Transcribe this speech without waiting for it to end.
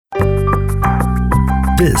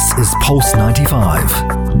This is Pulse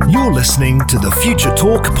 95. You're listening to the Future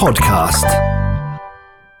Talk podcast.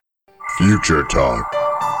 Future Talk.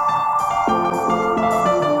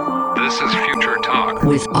 This is Future Talk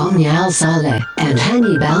with Omnial Saleh and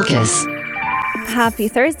Hani Balkis. Happy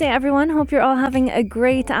Thursday, everyone. Hope you're all having a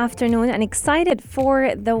great afternoon and excited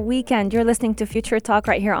for the weekend. You're listening to Future Talk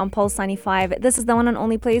right here on Pulse 95. This is the one and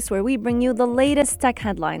only place where we bring you the latest tech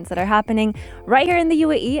headlines that are happening right here in the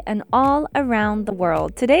UAE and all around the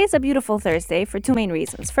world. Today is a beautiful Thursday for two main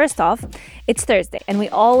reasons. First off, it's Thursday, and we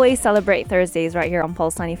always celebrate Thursdays right here on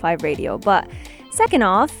Pulse 95 Radio. But second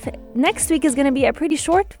off, next week is going to be a pretty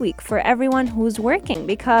short week for everyone who's working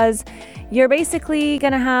because you're basically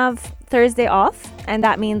going to have Thursday off, and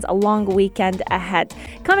that means a long weekend ahead.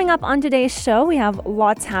 Coming up on today's show, we have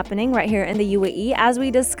lots happening right here in the UAE as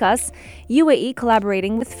we discuss UAE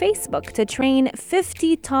collaborating with Facebook to train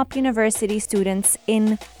 50 top university students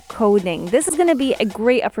in coding. This is going to be a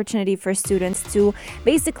great opportunity for students to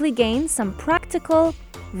basically gain some practical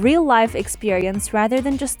real-life experience rather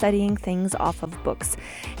than just studying things off of books.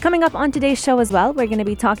 Coming up on today's show as well, we're going to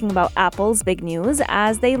be talking about Apple's big news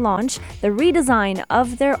as they launch the redesign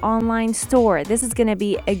of their online store. This is going to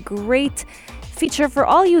be a great feature for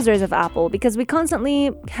all users of Apple because we constantly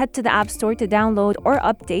head to the App Store to download or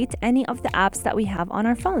update any of the apps that we have on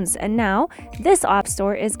our phones. And now this App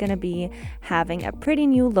Store is going to be having a pretty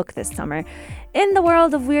new look this summer. In the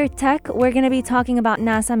world of weird tech, we're going to be talking about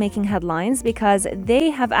NASA making headlines because they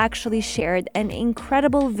have actually shared an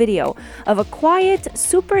incredible video of a quiet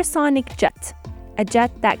supersonic jet. A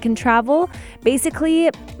jet that can travel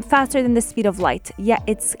basically faster than the speed of light, yet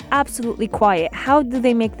it's absolutely quiet. How do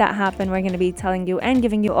they make that happen? We're going to be telling you and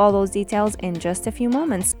giving you all those details in just a few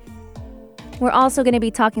moments. We're also going to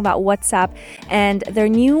be talking about WhatsApp and their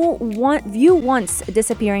new view once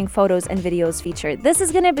disappearing photos and videos feature. This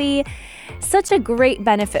is going to be such a great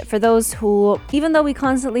benefit for those who, even though we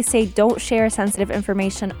constantly say don't share sensitive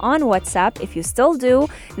information on WhatsApp, if you still do,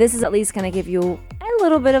 this is at least going to give you a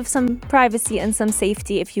little bit of some privacy and some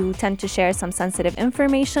safety if you tend to share some sensitive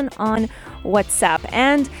information on WhatsApp.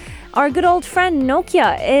 And our good old friend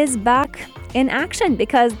Nokia is back in action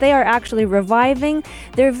because they are actually reviving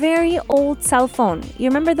their very old cell phone. You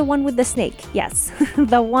remember the one with the snake? Yes,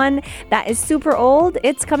 the one that is super old.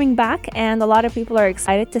 It's coming back and a lot of people are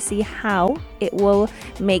excited to see how it will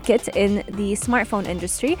make it in the smartphone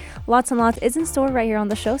industry. Lots and lots is in store right here on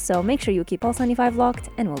the show, so make sure you keep Pulse 95 locked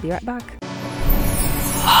and we'll be right back.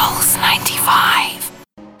 Pulse 95.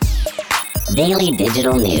 Daily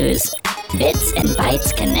digital news. Bits and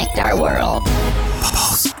bytes connect our world.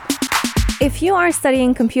 If you are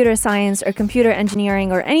studying computer science or computer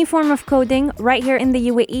engineering or any form of coding right here in the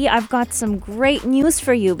UAE, I've got some great news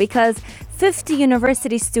for you because 50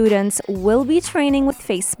 university students will be training with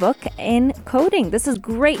Facebook in coding. This is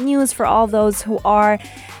great news for all those who are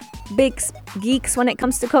big geeks when it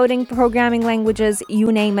comes to coding, programming languages, you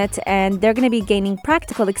name it, and they're going to be gaining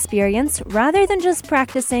practical experience rather than just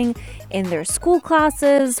practicing in their school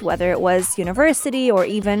classes, whether it was university or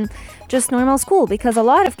even just normal school, because a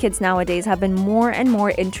lot of kids nowadays have been more and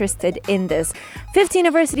more interested in this. 50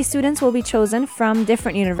 university students will be chosen from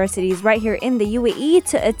different universities right here in the UAE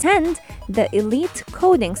to attend the Elite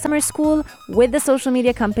Coding Summer School with the social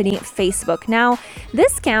media company Facebook. Now,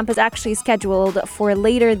 this camp is actually scheduled for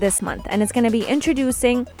later this month, and it's going to be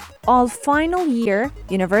introducing all final year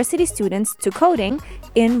university students to coding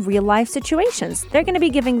in real life situations. They're going to be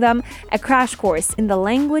giving them a crash course in the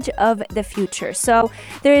language of the future. So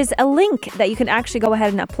there is a link that you can actually go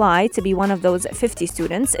ahead and apply to be one of those 50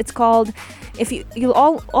 students. It's called,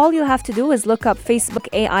 all you have to do is look up Facebook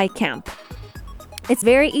AI Camp. It's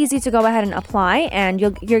very easy to go ahead and apply, and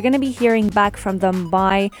you're going to be hearing back from them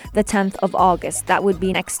by the 10th of August. That would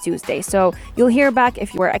be next Tuesday. So you'll hear back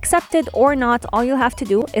if you were accepted or not. All you'll have to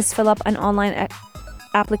do is fill up an online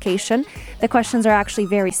application. The questions are actually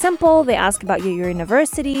very simple. They ask about your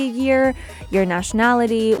university year, your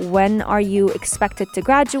nationality, when are you expected to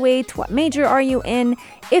graduate, what major are you in,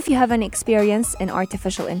 if you have any experience in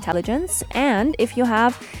artificial intelligence, and if you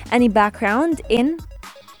have any background in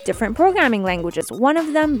different programming languages, one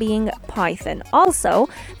of them being Python. Also,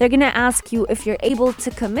 they're going to ask you if you're able to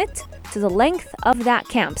commit to the length of that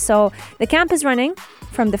camp. So the camp is running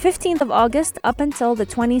from the 15th of August up until the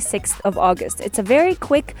 26th of August. It's a very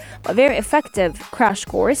quick but very effective crash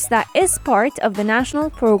course that is part of the National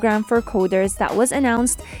Program for Coders that was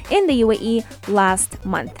announced in the UAE last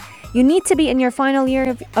month. You need to be in your final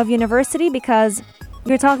year of university because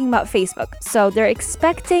you're talking about Facebook. So they're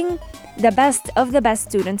expecting the best of the best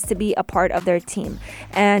students to be a part of their team.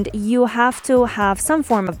 And you have to have some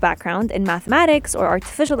form of background in mathematics or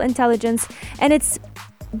artificial intelligence. And it's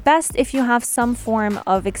best if you have some form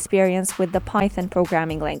of experience with the Python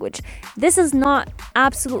programming language. This is not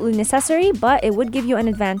absolutely necessary, but it would give you an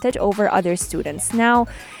advantage over other students. Now,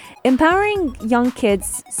 empowering young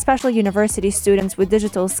kids, especially university students, with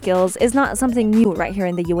digital skills is not something new right here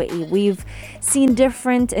in the UAE. We've seen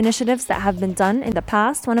different initiatives that have been done in the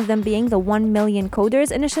past, one of them being the 1 Million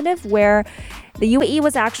Coders initiative, where the UAE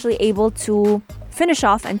was actually able to finish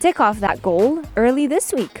off and tick off that goal early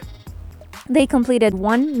this week. They completed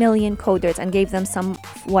 1 million coders and gave them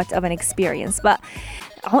somewhat of an experience. But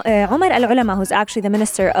Omar Al-Ulama, who's actually the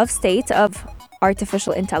Minister of State of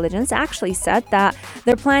Artificial Intelligence, actually said that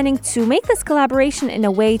they're planning to make this collaboration in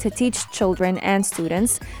a way to teach children and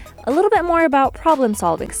students a little bit more about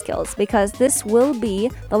problem-solving skills, because this will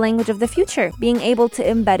be the language of the future, being able to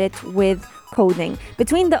embed it with coding.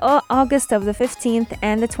 Between the August of the 15th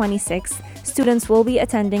and the 26th, students will be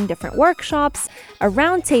attending different workshops, a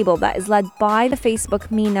roundtable that is led by the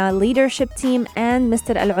Facebook MENA leadership team and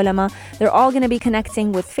Mr. Al-Ulama. They're all going to be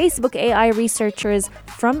connecting with Facebook AI researchers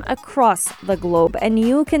from across the globe. And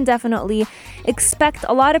you can definitely expect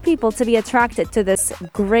a lot of people to be attracted to this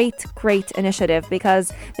great initiative,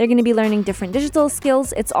 because they're going to be learning different digital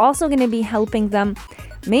skills. It's also going to be helping them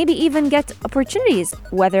maybe even get opportunities,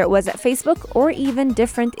 whether it was at Facebook or even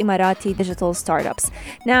different Emirati digital startups.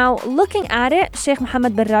 Now, looking at it, Sheikh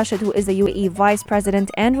Mohammed bin Rashid, who is the UAE Vice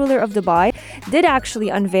President and ruler of Dubai, did actually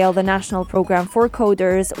unveil the national program for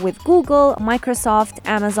coders with Google, Microsoft,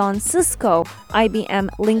 Amazon, Cisco, IBM,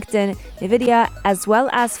 LinkedIn, Nvidia, as well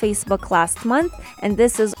as Facebook last month. And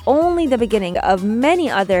this is only the beginning of many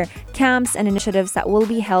other camps and initiatives that will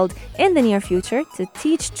be held in the near future to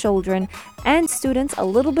teach children and students a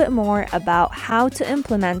little bit more about how to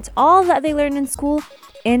implement all that they learn in school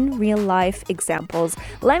in real life examples.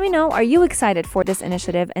 Let me know, are you excited for this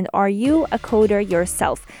initiative, and are you a coder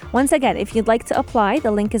yourself? Once again, if you'd like to apply,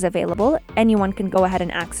 the link is available. Anyone can go ahead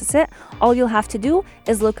and access it. All you'll have to do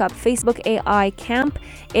is look up Facebook AI Camp.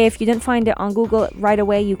 If you didn't find it on Google right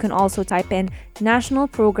away, you can also type in National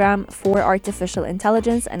Program for Artificial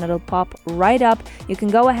Intelligence and it'll pop right up. You can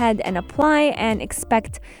go ahead and apply and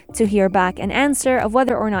expect to hear back an answer of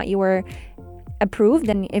whether or not you were approved,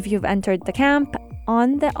 and if you've entered the camp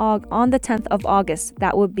on the 10th of August.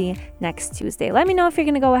 That would be next Tuesday. Let me know if you're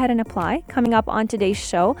going to go ahead and apply. Coming up on today's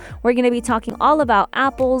show, we're going to be talking all about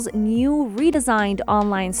Apple's new redesigned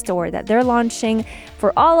online store that they're launching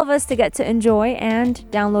for all of us to get to enjoy and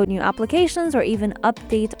download new applications or even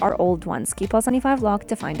update our old ones. Keep Pulse 95 locked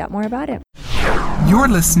to find out more about it. You're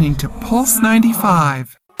listening to Pulse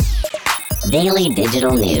 95. Daily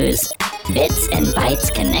digital news. Bits and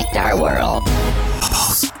bytes connect our world.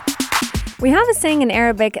 We have a saying in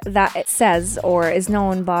Arabic that it says, or is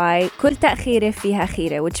known by كل تأخير فيها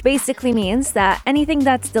خير, which basically means that anything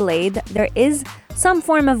that's delayed, there is some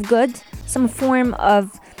form of good, some form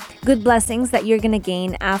of good blessings that you're going to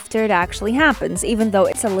gain after it actually happens, even though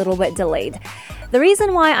it's a little bit delayed. The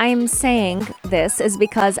reason why I'm saying this is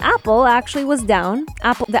because Apple actually was down.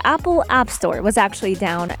 The Apple App Store was actually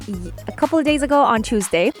down a couple of days ago on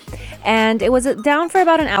Tuesday, and it was down for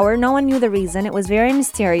about an hour. No one knew the reason. It was very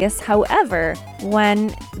mysterious. However, when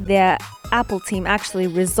the Apple team actually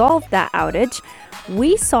resolved that outage,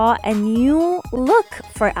 we saw a new look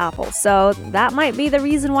for Apple. So that might be the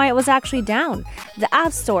reason why it was actually down. The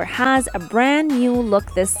App Store has a brand new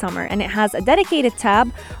look this summer, and it has a dedicated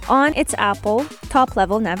tab on its Apple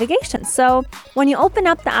top-level navigation. So when you open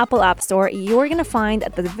up the Apple App Store, you're going to find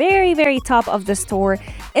at the very, very top of the store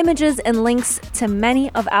images and links to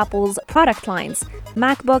many of Apple's product lines.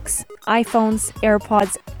 MacBooks, iPhones,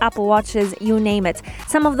 AirPods, Apple Watches, you name it.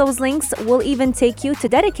 Some of those links will even take you to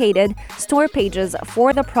dedicated store pages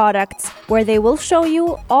for the products, where they will show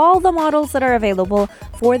you all the models that are available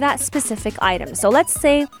for that specific item. So let's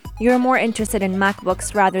say you're more interested in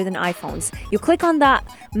MacBooks rather than iPhones. You click on that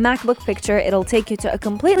MacBook picture, it'll take you to a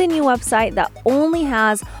completely new website that only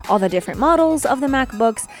has all the different models of the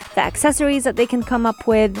MacBooks, the accessories that they can come up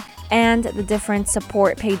with, and the different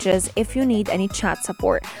support pages if you need any chat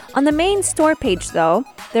support. On the main store page though,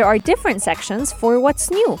 there are different sections for what's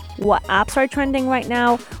new, what apps are trending right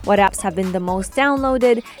now, what apps have been the most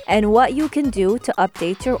downloaded, and what you can do to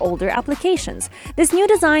update your older applications. This new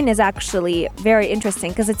design is actually very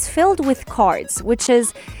interesting because it's filled with cards, which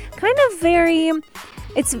is kind of very...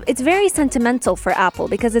 It's very sentimental for Apple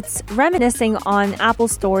because it's reminiscing on Apple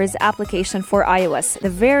Store's application for iOS, the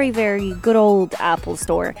very, very good old Apple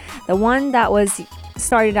Store, the one that was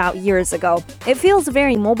started out years ago. It feels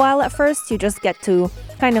very mobile at first. You just get to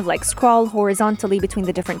kind of like scroll horizontally between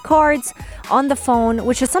the different cards on the phone,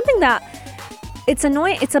 which is something that It's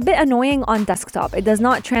annoying. It's a bit annoying on desktop. It does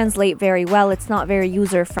not translate very well. It's not very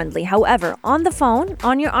user friendly. However, on the phone,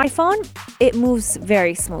 on your iPhone, it moves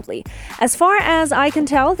very smoothly. As far as I can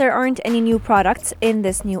tell, there aren't any new products in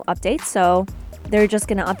this new update. So they're just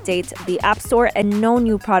going to update the App Store and no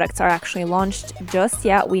new products are actually launched just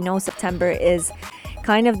yet. We know September is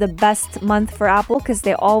kind of the best month for Apple because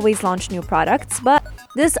they always launch new products. But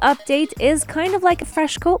this update is kind of like a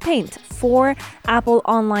fresh coat paint for Apple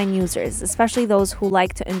online users, especially those who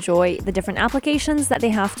like to enjoy the different applications that they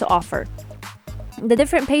have to offer. The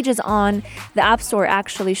different pages on the App Store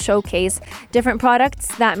actually showcase different products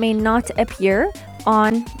that may not appear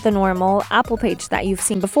on the normal Apple page that you've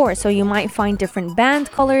seen before. So you might find different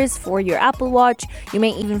band colors for your Apple Watch. You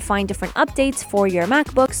may even find different updates for your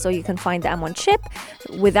MacBook. So you can find the M1 chip.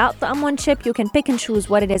 Without the M1 chip, you can pick and choose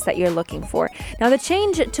what it is that you're looking for. Now, the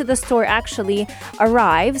change to the store actually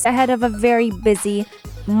arrives ahead of a very busy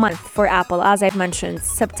month for Apple. As I've mentioned,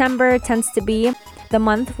 September tends to be the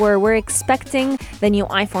month where we're expecting the new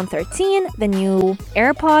iPhone 13, the new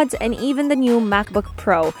AirPods, and even the new MacBook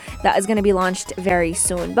Pro that is going to be launched very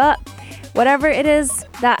soon. But whatever it is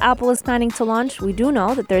that Apple is planning to launch, we do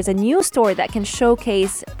know that there's a new store that can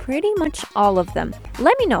showcase pretty much all of them.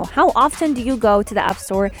 Let me know, how often do you go to the App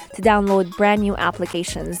Store to download brand new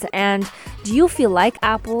applications? And do you feel like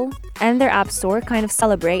Apple and their App Store kind of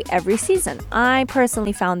celebrate every season? I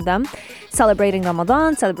personally found them celebrating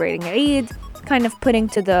Ramadan, celebrating Eid, kind of putting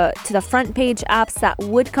to the front page apps that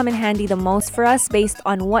would come in handy the most for us based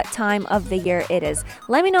on what time of the year it is.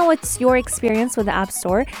 Let me know what's your experience with the App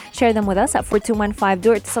Store. Share them with us at 4215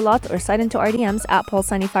 Do It Salat or slide into our DMs at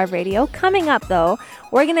Pulse 95 Radio. Coming up though,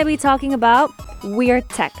 we're going to be talking about weird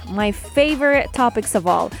tech, my favorite topics of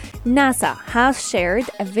all. NASA has shared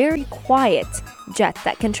a very quiet jet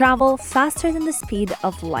that can travel faster than the speed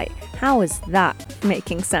of light. How is that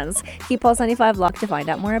making sense? Keep Pulse 95 locked to find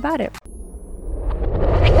out more about it.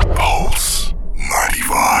 Pulse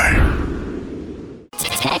 95.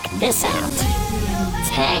 Check this out.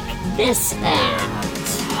 Check this out.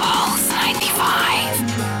 Pulse 95.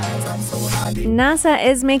 NASA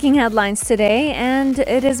is making headlines today, and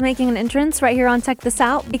it is making an entrance right here on Check This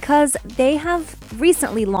Out because they have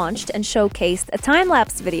recently launched and showcased a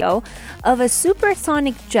time-lapse video of a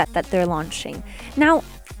supersonic jet that they're launching. Now,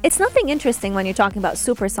 it's nothing interesting when you're talking about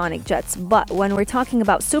supersonic jets, but when we're talking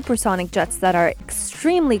about supersonic jets that are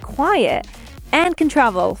extremely quiet and can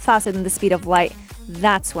travel faster than the speed of light,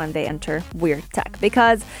 that's when they enter weird tech.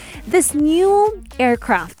 Because this new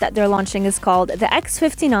aircraft that they're launching is called the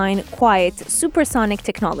X-59 Quiet Supersonic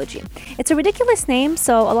Technology. It's a ridiculous name,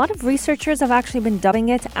 so a lot of researchers have actually been dubbing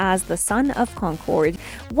it as the Son of Concorde.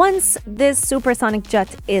 Once this supersonic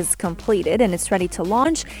jet is completed and it's ready to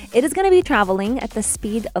launch, it is going to be traveling at the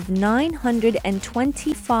speed of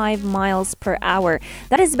 925 miles per hour.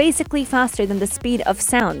 That is basically faster than the speed of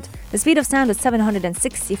sound. The speed of sound is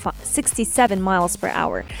 767 miles per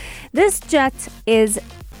hour. This jet is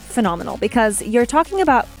phenomenal because you're talking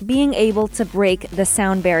about being able to break the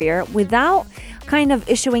sound barrier without kind of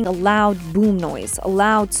issuing a loud boom noise, a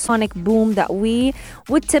loud sonic boom that we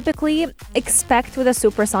would typically expect with a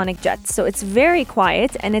supersonic jet. So it's very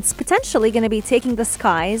quiet and it's potentially going to be taking the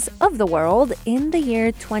skies of the world in the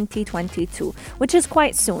year 2022, which is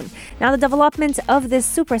quite soon. Now, the development of this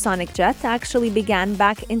supersonic jet actually began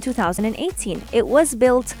back in 2018. It was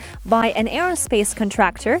built by an aerospace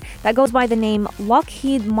contractor that goes by the name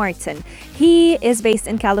Lockheed Martin. He is based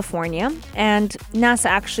in California, and NASA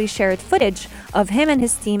actually shared footage of him and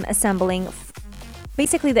his team assembling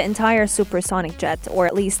basically the entire supersonic jet, or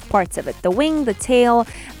at least parts of it, the wing, the tail,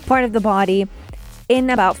 part of the body, in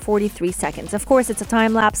about 43 seconds. Of course, it's a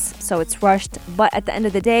time lapse, so it's rushed, but at the end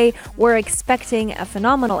of the day, we're expecting a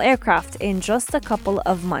phenomenal aircraft in just a couple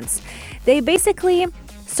of months. They basically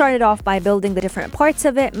started off by building the different parts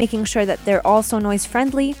of it, making sure that they're also noise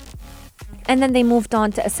friendly, and then they moved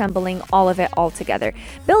on to assembling all of it all together.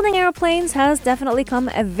 Building airplanes has definitely come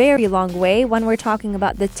a very long way when we're talking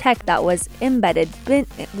about the tech that was embedded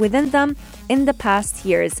within them in the past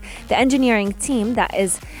years. The engineering team that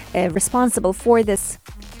is responsible for this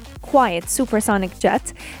quiet supersonic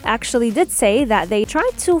jet actually did say that they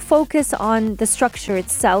tried to focus on the structure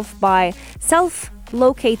itself by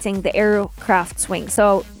locating the aircraft's wing.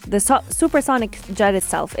 So the supersonic jet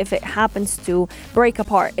itself, if it happens to break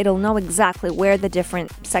apart, it'll know exactly where the different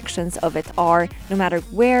sections of it are, no matter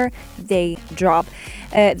where they drop.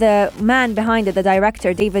 The man behind it, the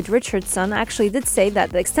director, David Richardson, actually did say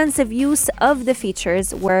that the extensive use of the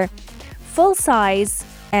features were full-size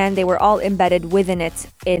and they were all embedded within it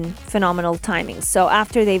in phenomenal timing. So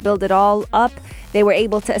after they built it all up, they were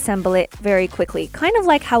able to assemble it very quickly, kind of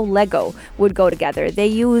like how Lego would go together. They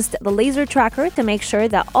used the laser tracker to make sure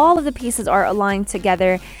that all of the pieces are aligned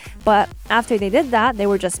together. But after they did that, they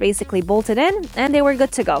were just basically bolted in and they were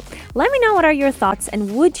good to go. Let me know what are your thoughts,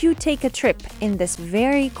 and would you take a trip in this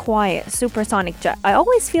very quiet supersonic jet? I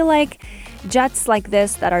always feel like jets like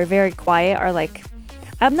this that are very quiet are like,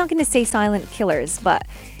 I'm not going to say silent killers, but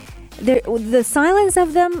the silence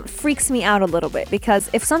of them freaks me out a little bit,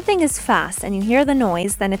 because if something is fast and you hear the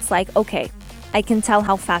noise, then it's like, okay, I can tell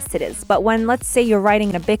how fast it is. But when, let's say, you're riding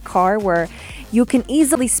in a big car where you can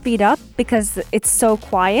easily speed up because it's so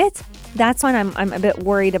quiet, that's when I'm a bit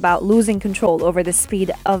worried about losing control over the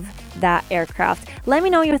speed of that aircraft. Let me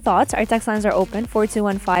know your thoughts. Our text lines are open,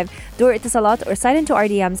 4215 Dur Itisalat, or slide into our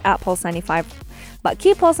DMs at Pulse95. But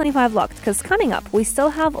keep Pulse95 locked, because coming up, we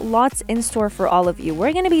still have lots in store for all of you.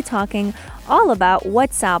 We're going to be talking all about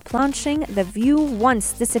WhatsApp launching the view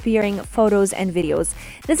once disappearing photos and videos.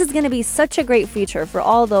 This is going to be such a great feature for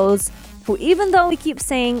all those who, even though we keep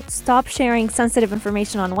saying stop sharing sensitive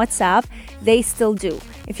information on WhatsApp, they still do.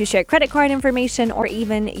 If you share credit card information or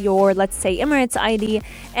even your, let's say, Emirates ID,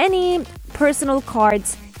 any personal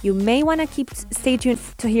cards, you may want to stay tuned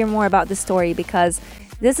to hear more about the story, because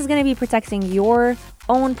this is going to be protecting your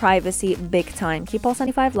own privacy big time. Keep Pulse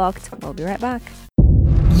 95 locked. We'll be right back.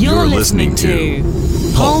 You're listening to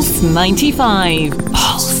Pulse 95.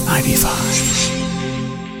 Pulse 95.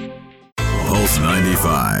 Pulse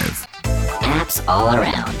 95. Apps all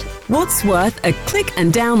around. What's worth a click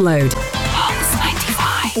and download? Pulse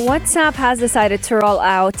 95. WhatsApp has decided to roll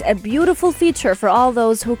out a beautiful feature for all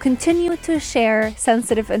those who continue to share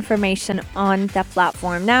sensitive information on the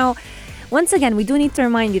platform. Now, once again, we do need to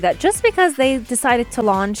remind you that just because they decided to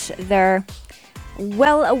launch their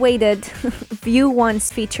well-awaited View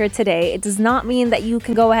Once feature today, it does not mean that you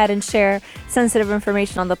can go ahead and share sensitive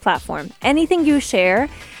information on the platform. Anything you share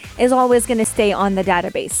is always going to stay on the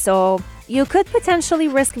database, so you could potentially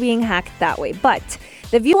risk being hacked that way. But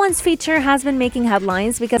the View Once feature has been making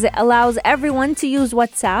headlines because it allows everyone to use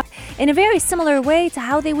WhatsApp in a very similar way to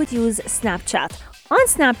how they would use Snapchat. On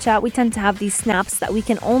Snapchat, we tend to have these snaps that we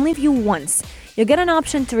can only view once. You get an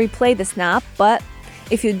option to replay the snap, but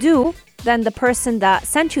if you do, then the person that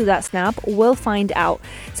sent you that snap will find out.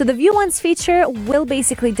 So the View Once feature will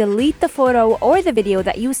basically delete the photo or the video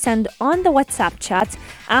that you send on the WhatsApp chat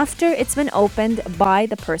after it's been opened by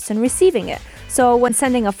the person receiving it. So when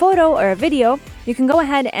sending a photo or a video, you can go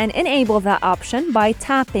ahead and enable that option by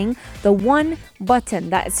tapping the one button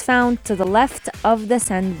that is found to the left of the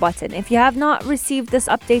send button. If you have not received this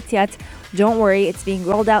update yet, don't worry, it's being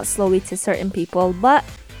rolled out slowly to certain people, but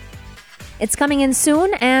it's coming in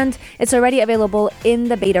soon and it's already available in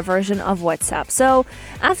the beta version of WhatsApp. So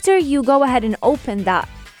after you go ahead and open that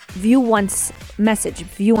View Once message,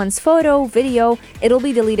 View Once photo, video, it'll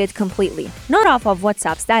be deleted completely. Not off of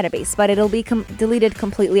WhatsApp's database, but it'll be deleted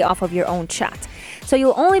completely off of your own chat. So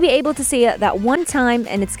you'll only be able to see it that one time,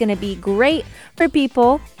 and it's going to be great for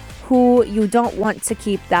people who you don't want to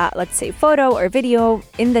keep that, let's say, photo or video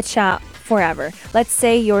in the chat forever. Let's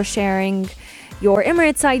say you're sharing your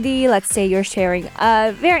Emirates ID, let's say you're sharing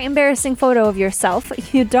a very embarrassing photo of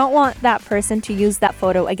yourself. You don't want that person to use that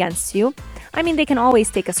photo against you. I mean, they can always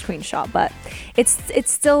take a screenshot, but it's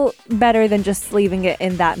still better than just leaving it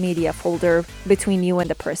in that media folder between you and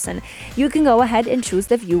the person. You can go ahead and choose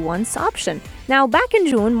the View Once option. Now, back in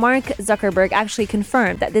June, Mark Zuckerberg actually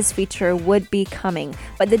confirmed that this feature would be coming,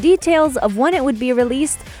 but the details of when it would be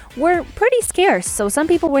released were pretty scarce. So some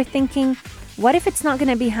people were thinking, what if it's not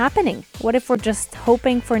going to be happening? What if we're just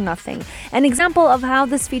hoping for nothing? An example of how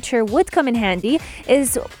this feature would come in handy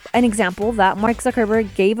is an example that Mark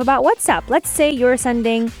Zuckerberg gave about WhatsApp. Let's say you're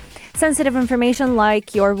sending sensitive information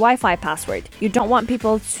like your Wi-Fi password. You don't want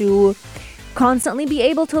people to constantly be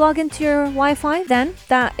able to log into your Wi-Fi, then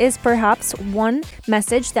that is perhaps one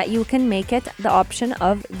message that you can make it the option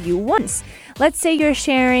of View Once. Let's say you're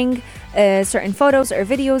sharing certain photos or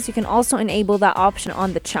videos, you can also enable that option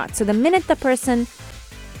on the chat. So the minute the person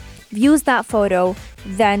views that photo,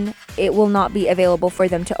 then it will not be available for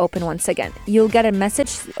them to open once again. You'll get a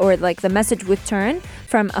message, or like the message would turn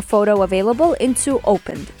from a photo available into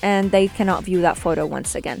opened, and they cannot view that photo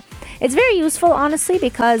once again. It's very useful, honestly,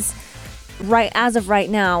 because as of right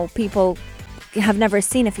now, people have never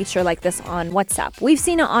seen a feature like this on WhatsApp. We've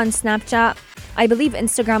seen it on Snapchat. I believe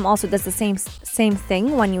Instagram also does the same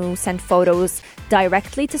thing. When you send photos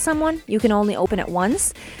directly to someone, you can only open it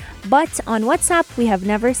once. But on WhatsApp, we have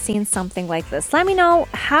never seen something like this. Let me know,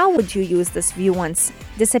 how would you use this view once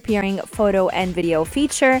disappearing photo and video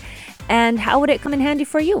feature, and how would it come in handy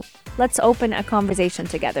for you? Let's open a conversation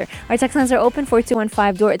together. Our text lines are open for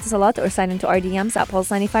 215 door Itisalat or sign into our DMs at Pulse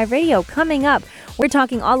 95 Radio. Coming up, we're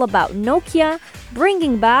talking all about Nokia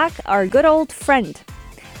bringing back our good old friend,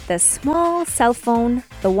 the small cell phone,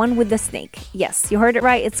 the one with the snake. Yes, you heard it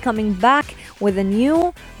right. It's coming back with a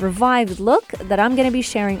new, revived look that I'm going to be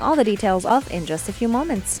sharing all the details of in just a few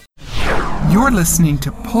moments. You're listening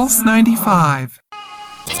to Pulse 95.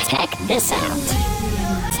 Check this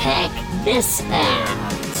out. Check this out.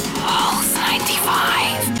 Pulse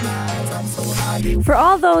 95. For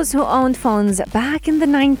all those who owned phones back in the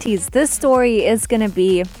 90s, this story is going to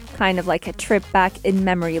be kind of like a trip back in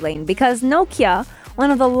memory lane, because Nokia,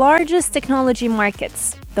 one of the largest technology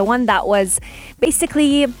markets, the one that was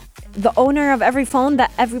basically the owner of every phone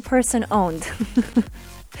that every person owned.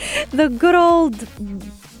 The good old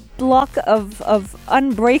block of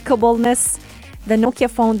unbreakableness, the Nokia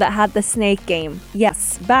phone that had the snake game.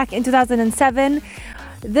 Yes, back in 2007,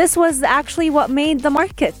 this was actually what made the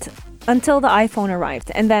market until the iPhone arrived,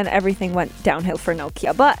 and then everything went downhill for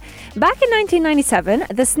Nokia. But back in 1997,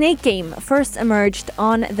 the snake game first emerged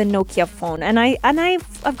on the Nokia phone, and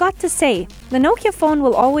I've got to say, the Nokia phone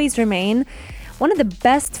will always remain one of the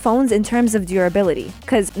best phones in terms of durability,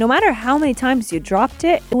 because no matter how many times you dropped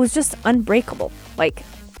it, it was just unbreakable. Like,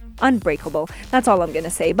 unbreakable. That's all I'm gonna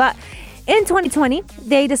say. But in 2020,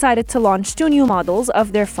 they decided to launch 2 new models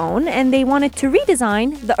of their phone, and they wanted to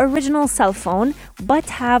redesign the original cell phone but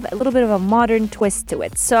have a little bit of a modern twist to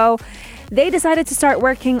it. So they decided to start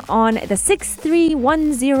working on the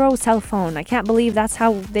 6310 cell phone. I can't believe that's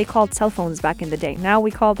how they called cell phones back in the day. Now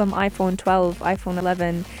we call them iPhone 12, iPhone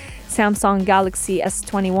 11, Samsung Galaxy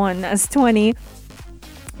S21, S20.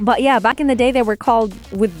 But yeah, back in the day, they were called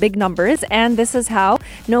with big numbers, and this is how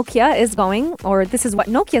Nokia is going, or this is what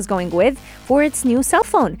Nokia is going with for its new cell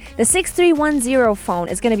phone. The 6310 phone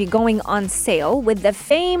is going to be going on sale with the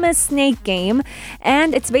famous snake game,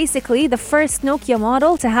 and it's basically the first Nokia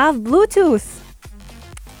model to have Bluetooth.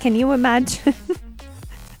 Can you imagine?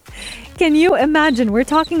 Can you imagine? We're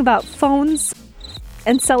talking about phones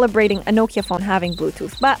and celebrating a Nokia phone having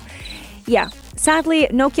Bluetooth. But yeah, sadly,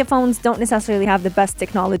 Nokia phones don't necessarily have the best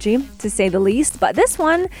technology, to say the least. But this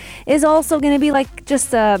one is also going to be like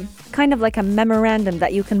just a kind of like a memorandum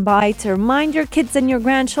that you can buy to remind your kids and your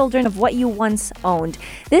grandchildren of what you once owned.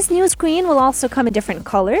 This new screen will also come in different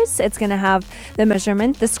colors. It's going to have the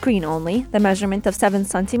measurement, the screen only, the measurement of 7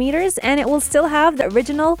 centimeters, and it will still have the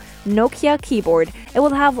original Nokia keyboard. It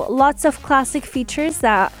will have lots of classic features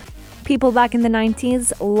that people back in the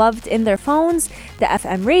 90s loved in their phones. The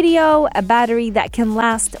FM radio, a battery that can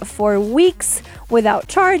last for weeks without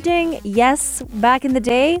charging. Yes, back in the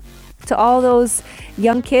day, to all those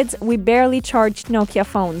young kids, we barely charged Nokia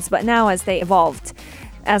phones. But now as they evolved,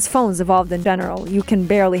 as phones evolved in general, you can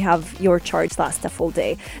barely have your charge last a full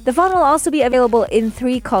day. The phone will also be available in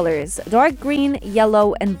 3 colors: dark green,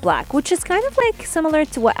 yellow, and black, which is kind of like similar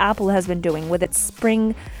to what Apple has been doing with its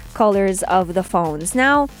spring colors of the phones.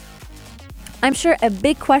 Now, I'm sure a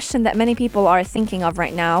big question that many people are thinking of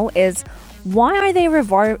right now is, why are they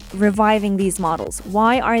reviving these models?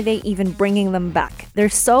 Why are they even bringing them back? They're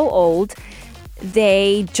so old.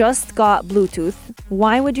 They just got Bluetooth.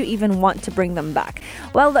 Why would you even want to bring them back?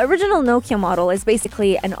 Well, the original Nokia model is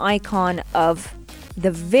basically an icon of the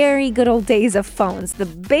very good old days of phones, the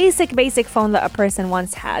basic phone that a person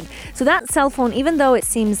once had. So that cell phone, even though it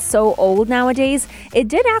seems so old nowadays, it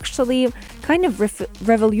did actually kind of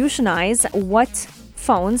revolutionize what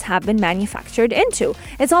phones have been manufactured into.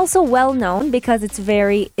 It's also well known because it's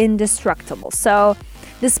very indestructible. So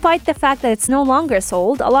despite the fact that it's no longer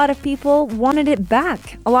sold, a lot of people wanted it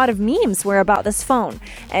back. A lot of memes were about this phone,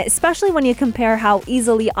 especially when you compare how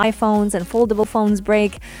easily iPhones and foldable phones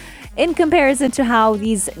break in comparison to how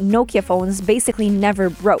these Nokia phones basically never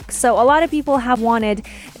broke. So a lot of people have wanted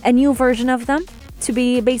a new version of them to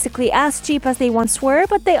be basically as cheap as they once were,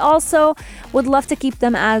 but they also would love to keep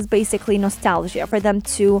them as basically nostalgia, for them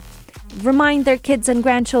to remind their kids and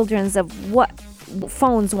grandchildren of what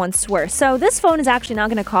phones once were. So this phone is actually not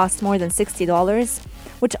going to cost more than $60,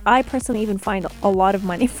 which I personally even find a lot of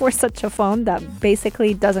money for such a phone that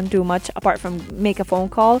basically doesn't do much apart from make a phone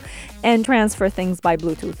call and transfer things by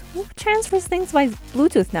Bluetooth. Who transfers things by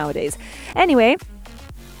Bluetooth nowadays? Anyway,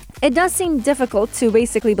 it does seem difficult to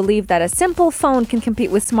basically believe that a simple phone can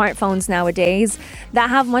compete with smartphones nowadays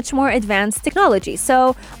that have much more advanced technology.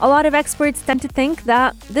 So a lot of experts tend to think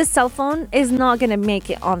that this cell phone is not going to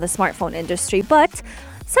make it on the smartphone industry, but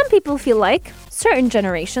some people feel like certain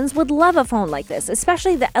generations would love a phone like this,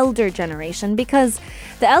 especially the elder generation, because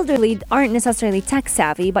the elderly aren't necessarily tech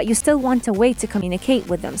savvy, but you still want a way to communicate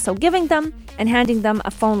with them. So giving them and handing them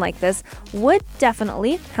a phone like this would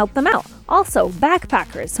definitely help them out. Also,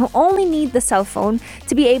 backpackers who only need the cell phone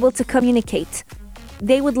to be able to communicate,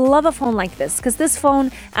 they would love a phone like this, because this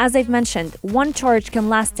phone, as I've mentioned, one charge can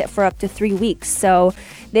last it for up to 3 weeks. So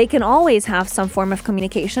they can always have some form of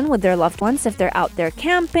communication with their loved ones if they're out there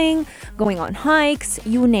camping, going on hikes,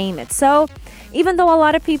 you name it. So even though a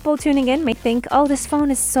lot of people tuning in may think, oh, this phone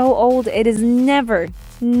is so old, it is never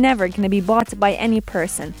going to be bought by any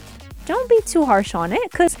person. Don't be too harsh on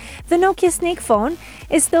it, because the Nokia Snake phone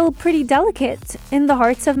is still pretty delicate in the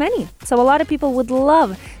hearts of many. So a lot of people would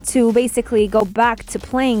love to basically go back to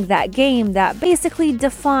playing that game that basically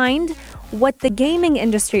defined what the gaming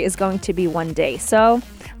industry is going to be one day. So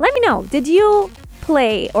let me know, did you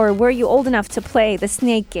play, or were you old enough to play the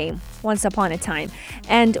Snake game once upon a time?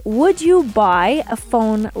 And would you buy a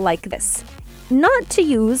phone like this? Not to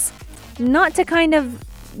use, not to kind of,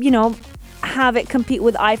 have it compete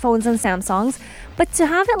with iPhones and Samsungs, but to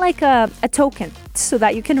have it like a token so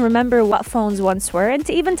that you can remember what phones once were, and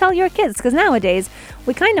to even tell your kids, because nowadays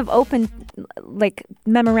we kind of open like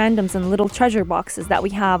memorandums and little treasure boxes that we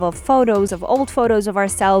have of photos, of old photos of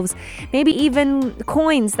ourselves, maybe even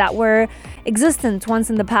coins that were existent once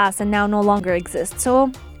in the past and now no longer exist.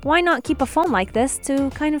 So why not keep a phone like this to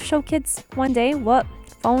kind of show kids one day what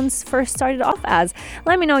phones first started off as?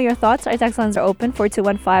 Let me know your thoughts. Our text lines are open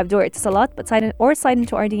 4215 door to Salat, but slide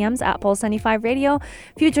into our DMs at Pulse 95 Radio.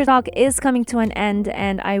 Future Talk is coming to an end,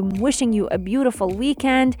 and I'm wishing you a beautiful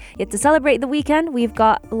weekend. Yet to celebrate the weekend, we've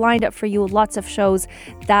got lined up for you lots of shows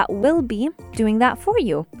that will be doing that for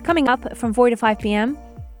you. Coming up from 4 to 5 p.m.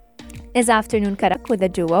 is Afternoon Karak with the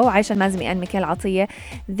duo Aisha Mazmi and Mikhail Atiyeh.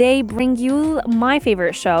 They bring you my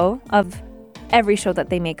favorite show of every show that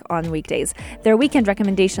they make on weekdays. Their weekend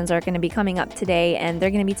recommendations are going to be coming up today, and they're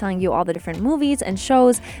going to be telling you all the different movies and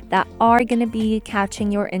shows that are going to be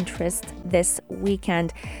catching your interest this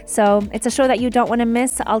weekend. So it's a show that you don't want to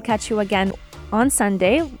miss. I'll catch you again on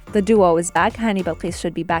Sunday. The duo is back. Hani Balqis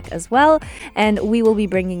should be back as well, and we will be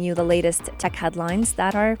bringing you the latest tech headlines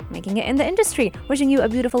that are making it in the industry. Wishing you a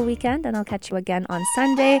beautiful weekend, and I'll catch you again on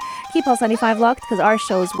Sunday. Keep Pulse 95 locked, because our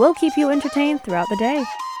shows will keep you entertained throughout the day.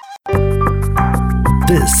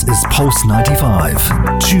 This is Pulse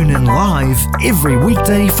 95. Tune in live every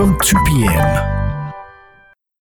weekday from 2 p.m.